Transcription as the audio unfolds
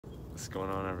What's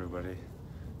going on, everybody?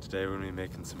 Today we're going to be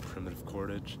making some primitive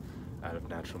cordage out of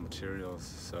natural materials.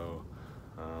 So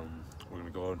we're going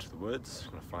to go out into the woods,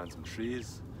 we're going to find some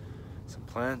trees, some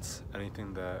plants,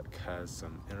 anything that has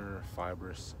some inner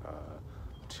fibrous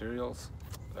materials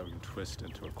that we can twist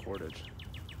into a cordage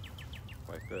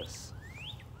like this.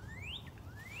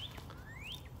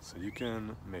 So you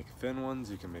can make thin ones,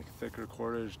 you can make thicker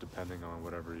cordage depending on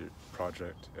whatever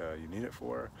project you need it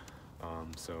for.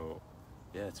 So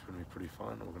yeah, it's going to be pretty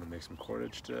fun. We're going to make some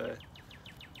cordage today.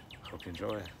 Hope you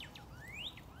enjoy.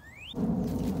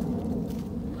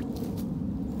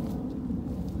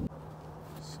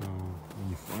 So when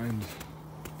you find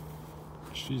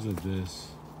trees like this,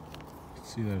 you can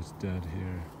see that it's dead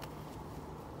here.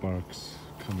 Bark's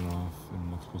coming off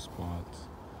in multiple spots.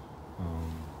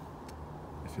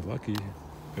 If you're lucky,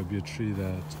 it'll be a tree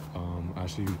that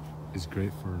actually is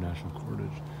great for natural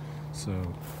cordage. So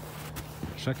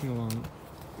checking along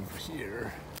over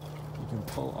here, you can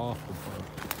pull off the bark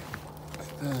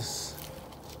like this.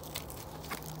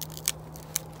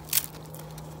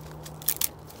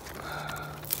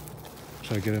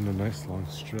 Try to get in a nice long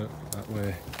strip. That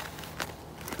way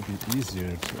it'll be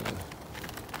easier to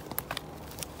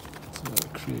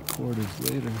create cordage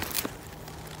later.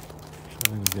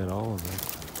 Trying to get all of it.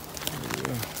 There we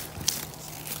go.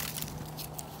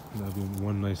 That'll be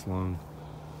one nice long,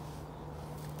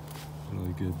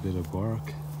 really good bit of bark.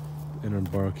 The inner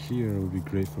bark here would be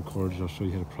great for cordage. I'll show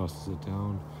you how to process it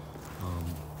down.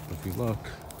 If you look,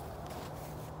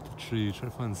 the tree, try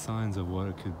to find signs of what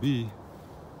it could be.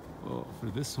 Well,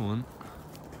 for this one,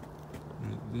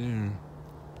 right there, you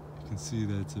can see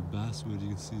that it's a basswood. You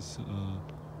can see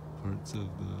parts of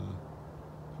the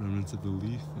remnants of the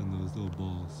leaf and those little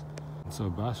balls. And so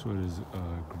basswood is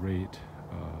a great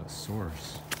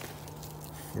source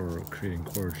for creating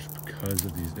cordage because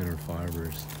of these inner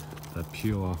fibers that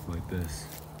peel off like this.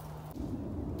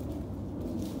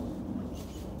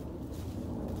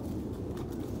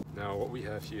 Now what we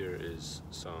have here is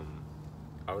some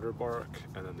outer bark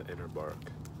and then the inner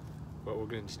bark. What we're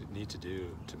going to need to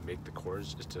do to make the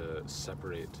cordage is to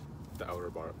separate the outer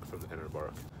bark from the inner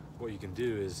bark. What you can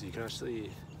do is you can actually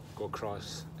go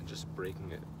across and just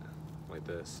breaking it like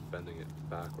this, bending it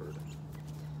backward.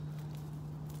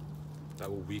 That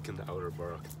will weaken the outer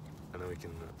bark, and then we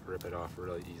can rip it off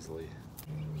really easily.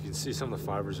 You can see some of the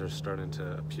fibers are starting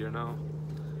to appear now.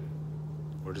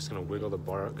 We're just going to wiggle the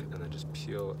bark and then just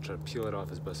try to peel it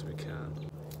off as best we can.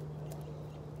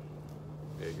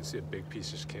 Yeah, you can see a big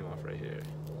piece just came off right here.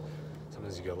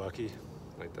 Sometimes you get lucky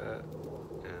like that,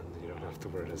 and you don't have to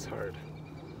work as hard.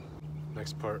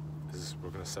 Next part is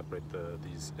we're going to separate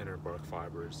these inner bark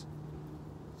fibers,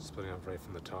 splitting up right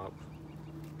from the top.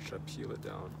 Try to peel it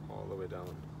down, all the way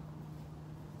down.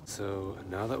 So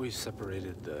now that we've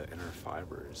separated the inner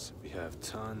fibers, we have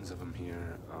tons of them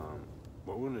here.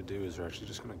 What we're going to do is we're actually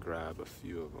just going to grab a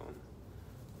few of them.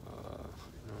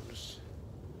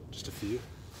 Just a few.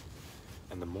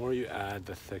 And the more you add,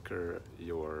 the thicker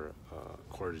your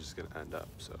cordage is going to end up.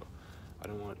 So I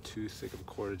don't want too thick of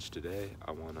cordage today.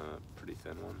 I want a pretty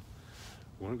thin one.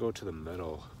 We're going to go to the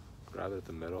middle, grab it at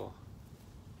the middle.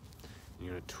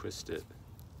 You're going to twist it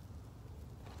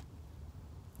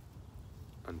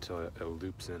until it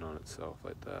loops in on itself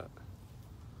like that.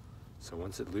 So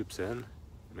once it loops in, I'm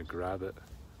going to grab it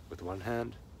with one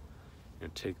hand. You're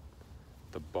going to take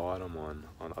the bottom one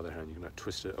on the other hand. You're going to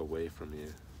twist it away from you.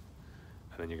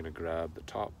 And then you're going to grab the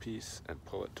top piece and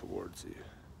pull it towards you.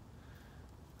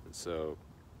 And so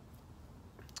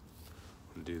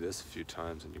I'm going to do this a few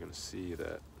times, and you're going to see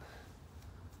that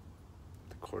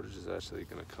the cordage is actually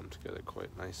going to come together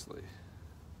quite nicely.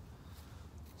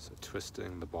 So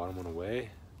twisting the bottom one away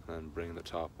and then bringing the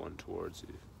top one towards you.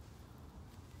 You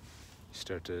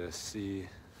start to see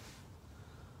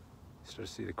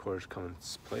the cordage come in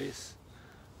its place.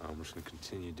 We're just going to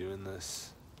continue doing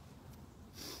this.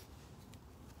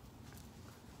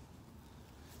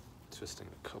 Twisting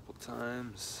a couple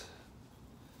times.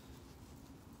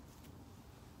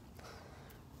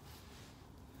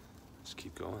 Just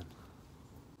keep going.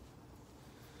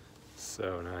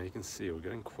 So now you can see we're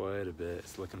getting quite a bit.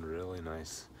 It's looking really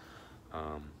nice.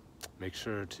 Make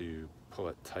sure to pull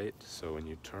it tight, so when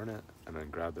you turn it and then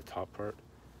grab the top part,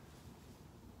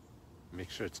 make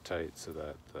sure it's tight so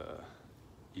that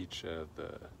each of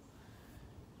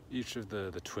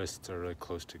the twists are really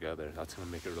close together. That's going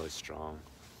to make it really strong.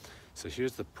 So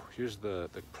here's the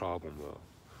problem though.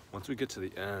 Once we get to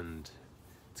the end,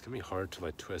 it's gonna be hard to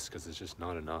like twist because it's just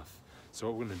not enough. So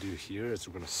what we're gonna do here is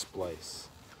we're gonna splice.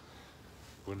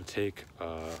 We're gonna take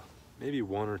maybe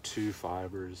one or two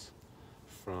fibers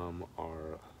from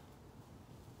our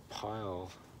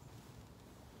pile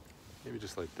maybe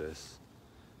just like this.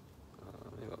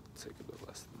 Maybe I'll take a bit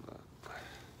less than that.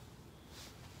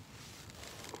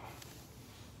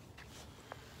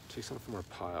 Take some from our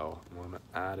pile, and we're gonna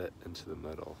add it into the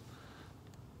middle,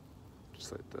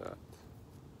 just like that.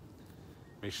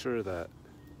 Make sure that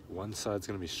one side's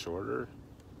gonna be shorter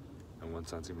and one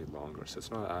side's gonna be longer, so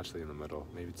it's not actually in the middle.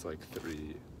 Maybe it's like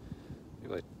maybe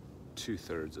like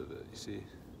 2/3 of it, you see?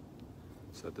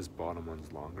 So that this bottom one's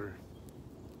longer.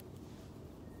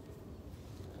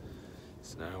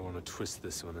 So now I wanna twist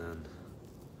this one in.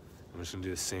 I'm just gonna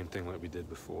do the same thing like we did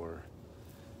before.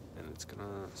 And it's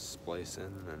gonna splice in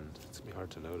and it's gonna be hard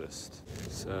to notice.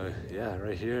 So yeah,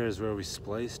 right here is where we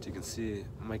spliced. You can see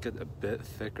it might get a bit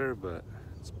thicker, but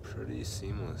it's pretty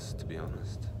seamless, to be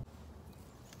honest.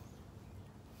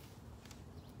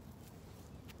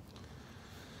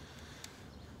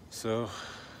 So,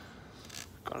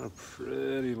 gotten it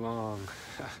pretty long.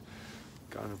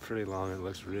 Gotten it pretty long. It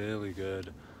looks really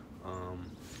good.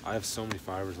 I have so many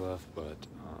fibers left, but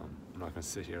I'm not gonna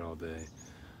sit here all day.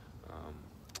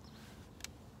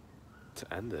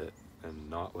 To end it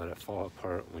and not let it fall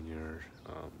apart when you're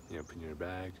putting in your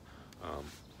bag.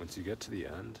 Once you get to the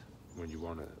end, when you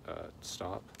want to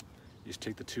stop, you just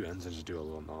take the two ends and just do a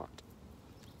little knot.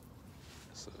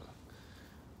 So,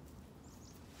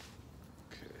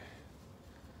 okay,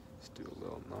 just do a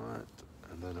little knot,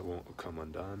 and then it won't come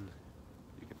undone.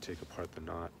 You can take apart the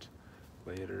knot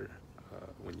later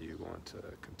when you want to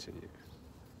continue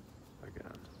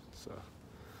again. So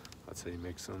that's how you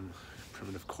make some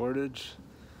primitive cordage.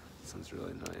 Sounds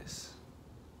really nice.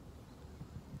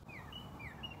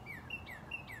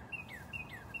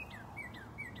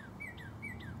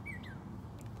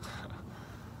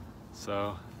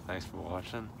 So, thanks for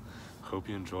watching. Hope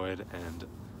you enjoyed and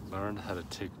learned how to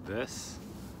take these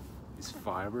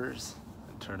fibers,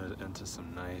 and turn it into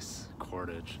some nice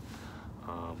cordage.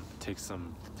 Take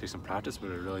some practice,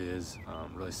 but it really is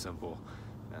really simple.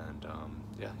 And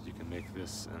yeah, you can make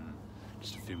this in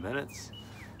just a few minutes,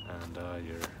 and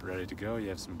you're ready to go. You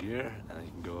have some gear, and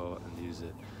you can go out and use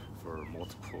it for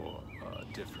multiple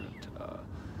different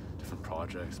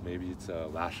projects. Maybe it's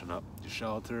lashing up your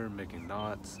shelter, making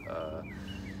knots,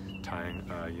 tying,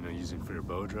 using for your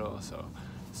bow drill.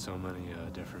 So many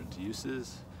different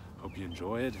uses. Hope you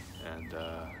enjoyed and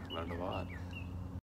learned a lot.